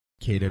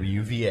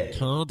KWVA.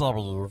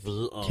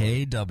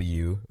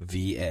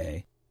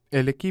 KWVA.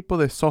 El equipo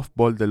de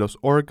softball de los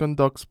Oregon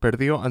Ducks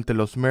perdió ante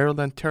los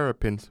Maryland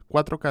Terrapins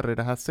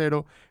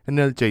 4-0 en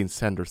el James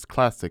Sanders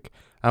Classic.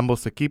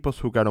 Ambos equipos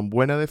jugaron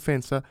buena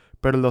defensa,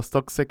 pero los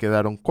Ducks se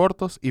quedaron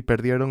cortos y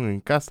perdieron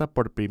en casa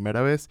por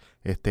primera vez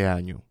este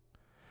año.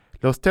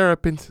 Los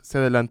Terrapins se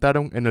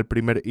adelantaron en el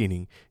primer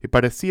inning y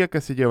parecía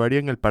que se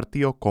llevarían el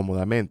partido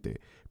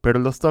cómodamente, pero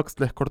los Ducks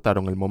les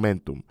cortaron el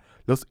momentum.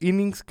 Los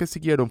innings que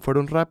siguieron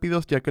fueron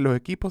rápidos ya que los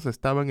equipos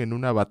estaban en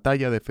una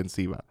batalla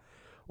defensiva.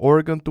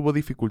 Oregon tuvo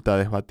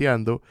dificultades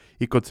bateando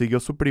y consiguió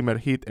su primer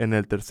hit en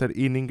el tercer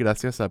inning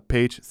gracias a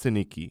Paige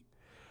Sinicki.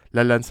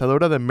 La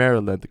lanzadora de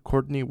Maryland,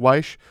 Courtney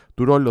Weish,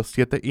 duró los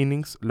 7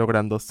 innings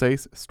logrando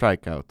 6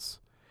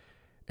 strikeouts.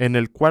 En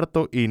el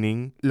cuarto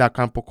inning, la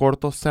campo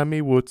corto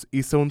Sammy Woods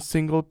hizo un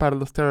single para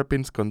los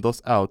Terrapins con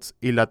 2 outs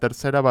y la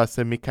tercera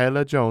base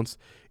Michaela Jones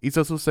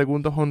hizo su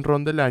segundo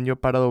jonrón del año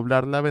para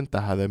doblar la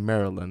ventaja de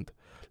Maryland.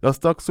 Los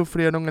Ducks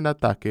sufrieron en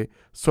ataque,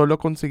 solo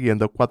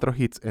consiguiendo 4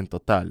 hits en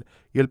total,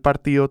 y el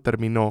partido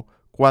terminó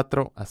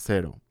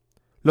 4-0.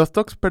 Los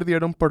Ducks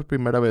perdieron por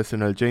primera vez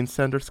en el James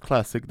Sanders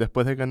Classic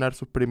después de ganar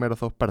sus primeros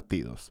 2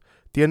 partidos.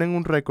 Tienen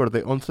un récord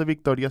de 11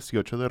 victorias y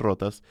 8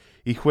 derrotas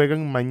y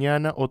juegan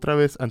mañana otra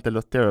vez ante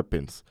los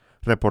Terrapins.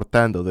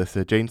 Reportando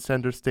desde James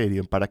Sanders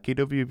Stadium para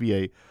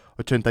KWVA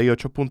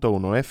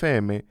 88.1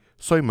 FM,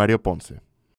 soy Mario Ponce.